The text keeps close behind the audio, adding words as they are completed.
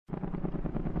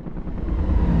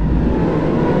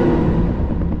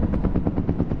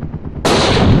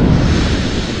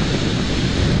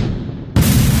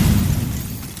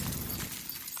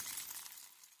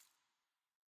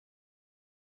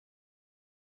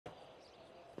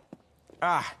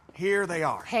Ah, here they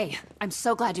are. Hey, I'm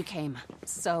so glad you came.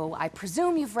 So, I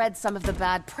presume you've read some of the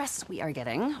bad press we are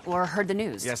getting, or heard the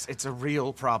news. Yes, it's a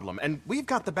real problem, and we've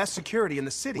got the best security in the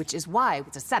city. Which is why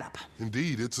it's a setup.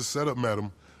 Indeed, it's a setup,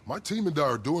 madam. My team and I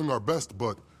are doing our best,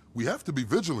 but we have to be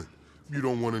vigilant. You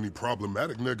don't want any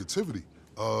problematic negativity.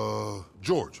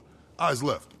 George, eyes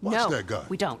left. Watch that guy. No,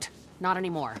 we don't. Not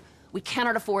anymore. We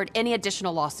cannot afford any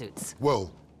additional lawsuits.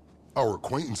 Well, our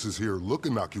acquaintances here look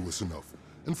innocuous enough.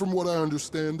 And from what I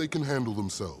understand, they can handle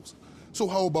themselves. So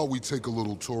how about we take a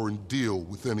little tour and deal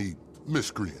with any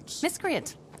miscreants?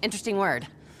 Miscreant. Interesting word.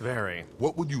 Very.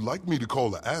 What would you like me to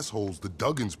call the assholes the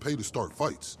Duggans pay to start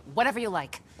fights? Whatever you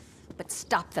like. But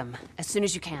stop them as soon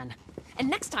as you can. And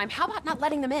next time, how about not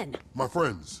letting them in? My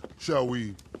friends, shall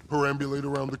we perambulate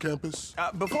around the campus?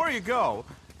 Before you go,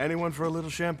 anyone for a little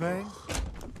champagne?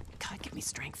 God, give me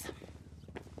strength.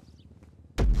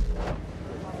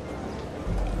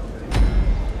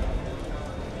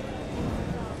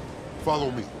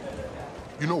 Follow me.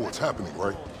 You know what's happening,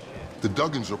 right? The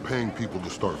Duggans are paying people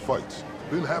to start fights.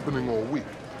 Been happening all week,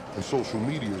 and social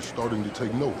media is starting to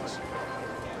take notice.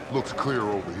 Looks clear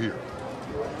over here.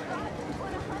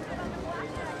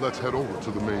 Let's head over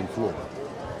to the main floor.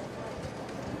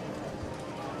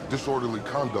 Disorderly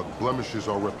conduct blemishes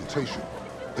our reputation,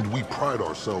 and we pride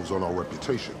ourselves on our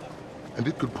reputation. And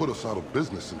it could put us out of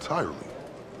business entirely.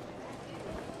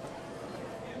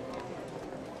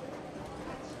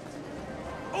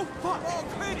 Oh, fuck!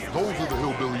 Those are the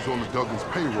hillbillies on the Duggans'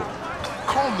 payroll.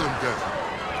 Calm them down.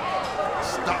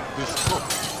 Stop this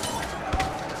trouble.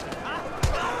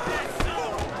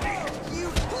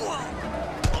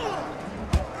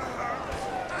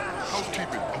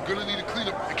 Housekeeping, I'm gonna need a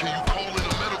cleanup. Can you call in a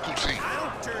medical team? I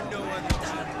don't turn no other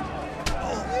time.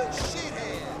 Oh, you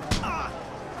shithead!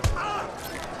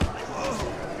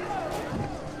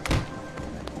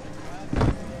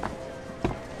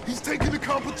 He's taking the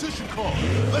competition car.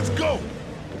 Let's go.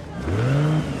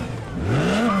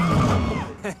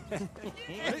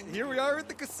 Here we are at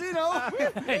the casino. Yeah.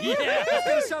 Let's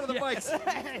get a shot of the bikes.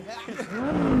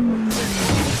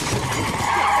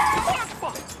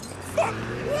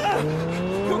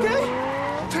 You okay?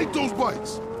 Take those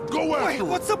bikes. Go after Wait, them.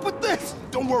 what's up with this?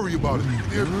 Don't worry about it.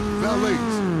 They're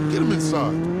valets. Get them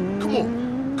inside. Come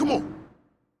on. Come on.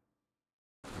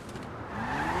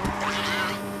 Are you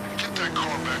there? Get that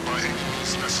car back by any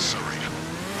means necessary.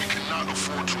 We cannot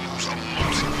afford to lose a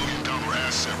multi-million-dollar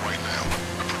asset right now,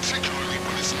 particularly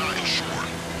when it's not insured.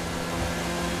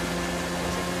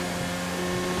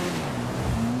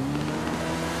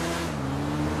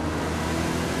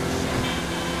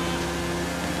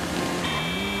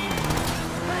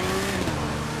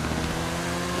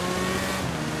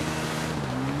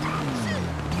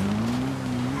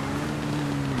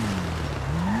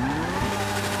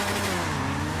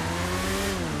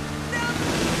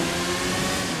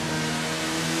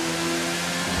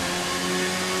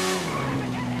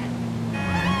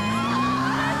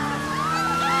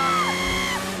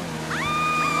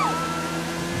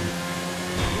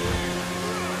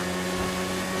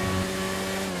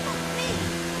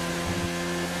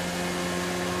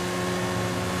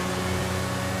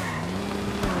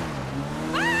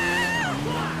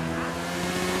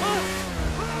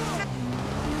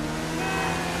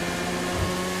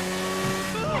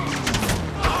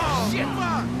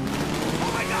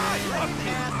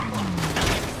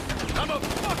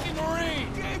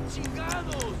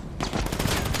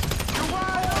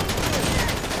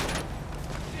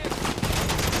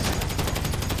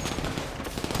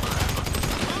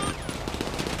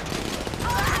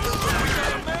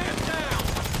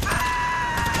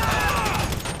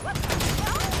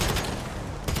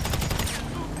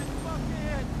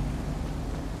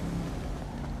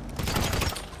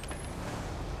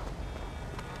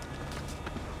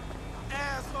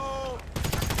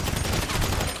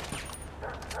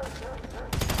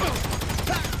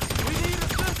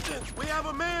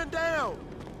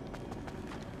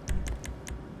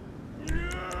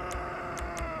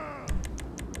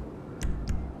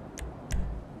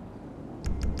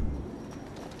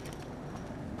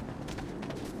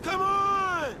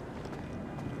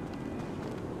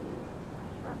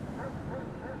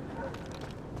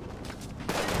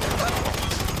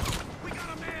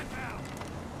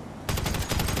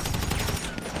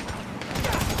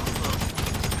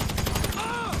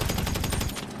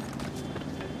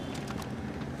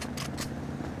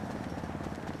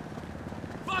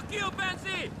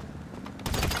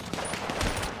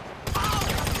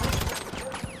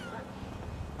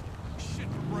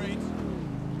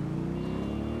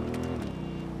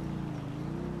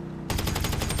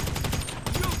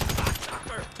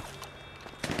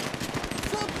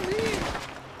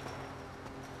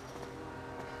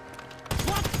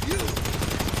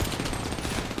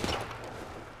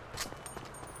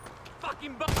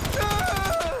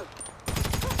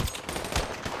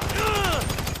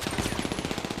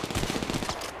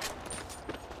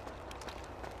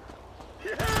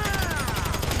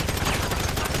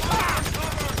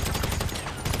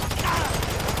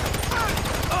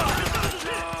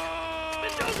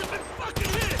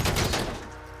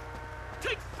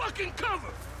 fucking cover!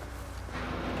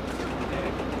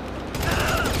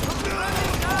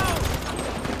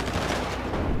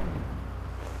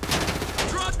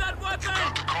 Drop that weapon! You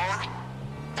got the car?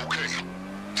 Okay.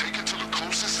 Take it to the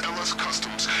closest LS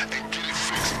Customs and get it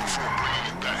fixed before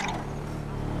bringing it back.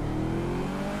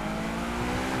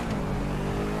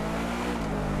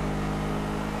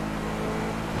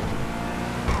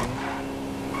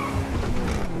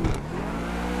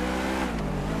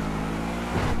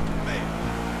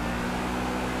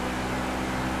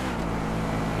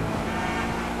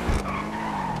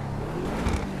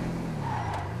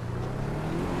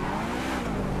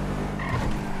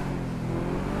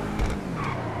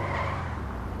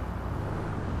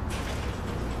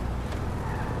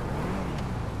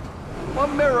 What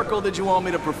miracle did you want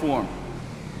me to perform?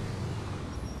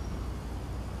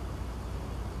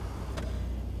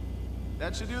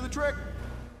 That should do the trick.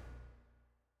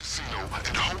 Casino,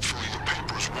 and hopefully the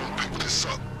papers won't pick this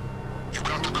up. You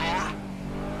got the car?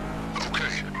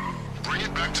 Okay. Bring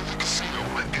it back to the casino,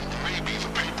 and maybe the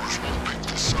papers won't pick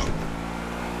this up.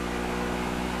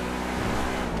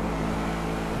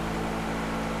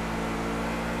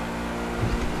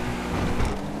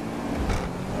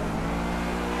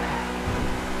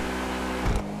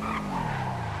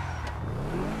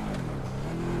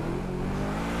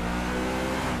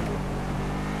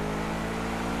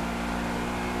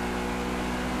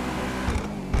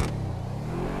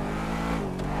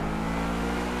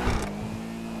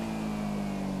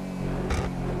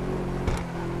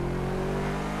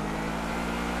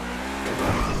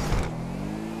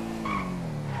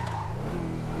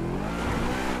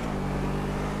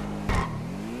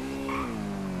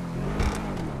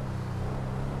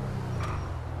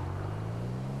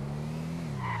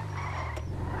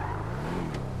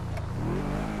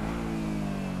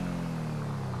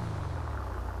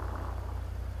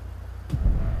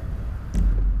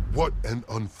 What an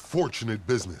unfortunate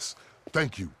business.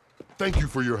 Thank you. Thank you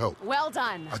for your help. Well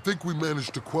done. I think we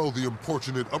managed to quell the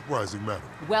unfortunate uprising matter.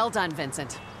 Well done,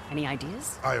 Vincent. Any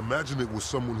ideas? I imagine it was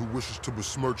someone who wishes to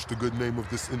besmirch the good name of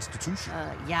this institution.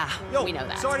 Yeah, Yo, we know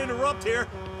that. sorry to interrupt here.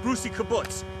 Brucey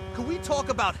Kibbutz. Could we talk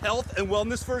about health and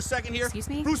wellness for a second here? Excuse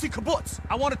me? Brucey Kibbutz.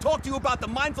 I want to talk to you about the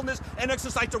mindfulness and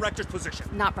exercise director's position.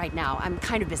 Not right now. I'm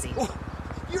kind of busy. Oh,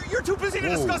 you're too busy to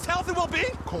Whoa. discuss health and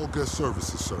well-being? Call guest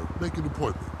services, sir. Make an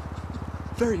appointment.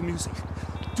 Very amusing.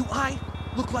 Do I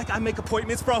look like I make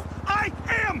appointments, bro? I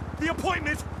am the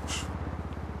appointment!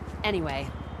 Anyway,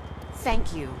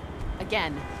 thank you.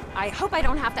 Again, I hope I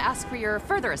don't have to ask for your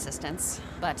further assistance,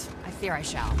 but I fear I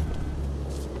shall.